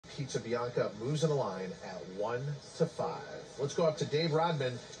Pizza Bianca moves in a line at 1-5. Let's go up to Dave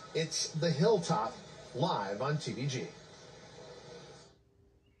Rodman. It's the Hilltop live on TVG.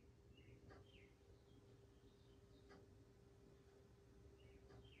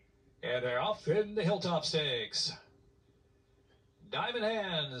 And they're off in the Hilltop Stakes. Diamond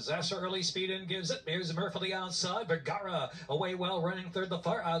Hands, that's her early speed in, gives it. Here's Murph on the outside. Vergara away well, running third, the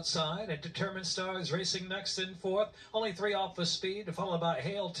far outside. And Determined Stars racing next in fourth. Only 3 off the speed, followed by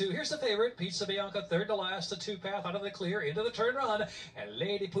Hail 2. Here's the favorite, Pizza Bianca, third to last. The 2-path out of the clear, into the turn run. And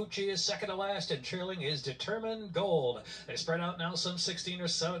Lady Pucci is second to last, and trailing is Determined Gold. They spread out now some 16 or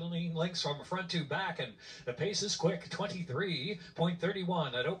 17 lengths from front to back, and the pace is quick,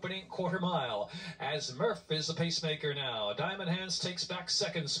 23.31 at opening quarter mile. As Murph is the pacemaker now. Diamond Hands takes back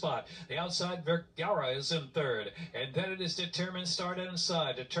second spot. The outside Vergara is in third. And then it is Determined Star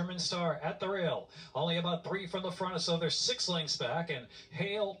inside. Determined Star at the rail. Only about 3 from the front, so they're 6 lengths back. And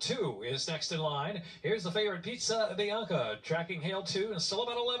Hail 2 is next in line. Here's the favorite, Pizza Bianca, tracking Hail 2 and still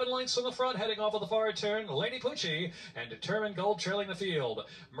about 11 lengths from the front, heading off of the far turn. Lady Pucci and Determined Gold trailing the field.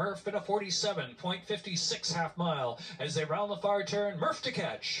 Murph in a 47.56 half mile as they round the far turn. Murph to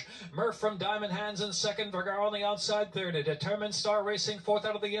catch. Murph from Diamond Hands in second. Vergara on the outside third. A Determined Star racing fourth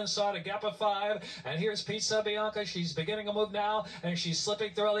out of the inside, a gap of 5. And here's Pizza Bianca. She's beginning to move now, and she's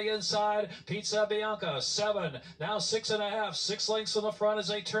slipping through on the inside. Pizza Bianca, 7, now 6.5, 6 lengths in the front as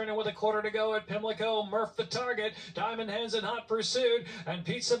they turn in with a quarter to go at Pimlico. Murph the target. Diamond Hands in hot pursuit, and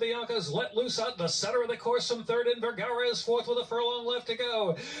Pizza Bianca's let loose out the center of the course from third, and Vergara is fourth with a furlong left to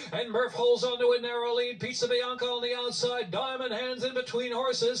go. And Murph holds on to a narrow lead. Pizza Bianca on the outside. Diamond Hands in between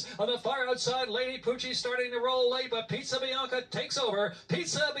horses. On the far outside, Lady Pucci starting to roll late, but Pizza Bianca takes over.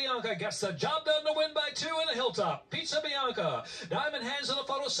 Pizza Bianca gets the job done to win by 2 in the Hilltop. Pizza Bianca. Diamond Hands in the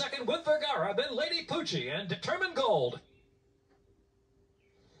photo second with Vergara, then Lady Pucci and Determined Gold.